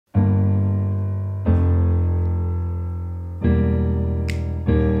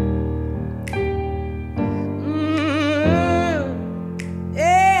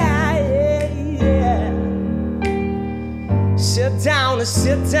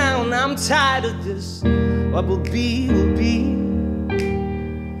down, I'm tired of this. What will be, will be.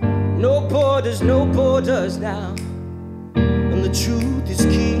 No borders now. And the truth is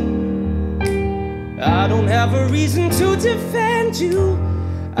key. I don't have a reason to defend you.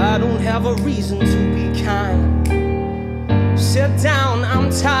 I don't have a reason to be kind. Sit down, I'm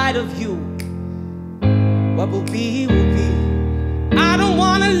tired of you. What will be, will be. I don't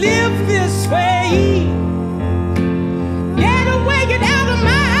wanna live this way. Get away, get out of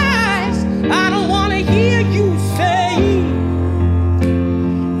my eyes. I don't wanna hear you say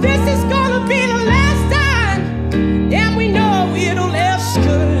this is gonna be the last time. And we know it'll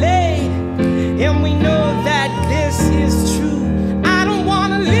escalate. And we know that this is true. I don't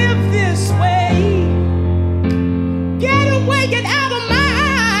wanna live this way. Get away, get out of my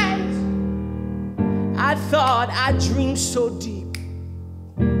eyes. I thought I dreamed so deep,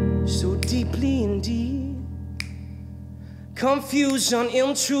 so deeply indeed. Confusion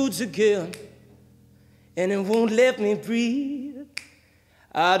intrudes again, and it won't let me breathe.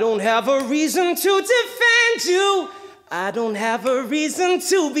 I don't have a reason to defend you. I don't have a reason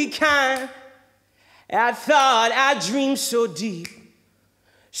to be kind. I thought I dreamed so deep,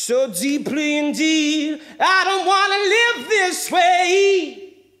 so deeply indeed. I don't want to live this way.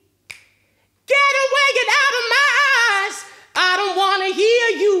 Get away, get out of my eyes. I don't want to hear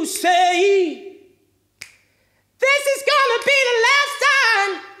you say this is gonna be the last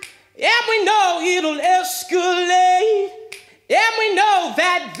time. And we know it'll escalate. And we know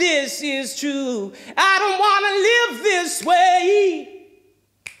that this is true. I don't want to live this way.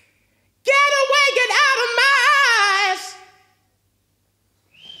 Get away, get out of my eyes.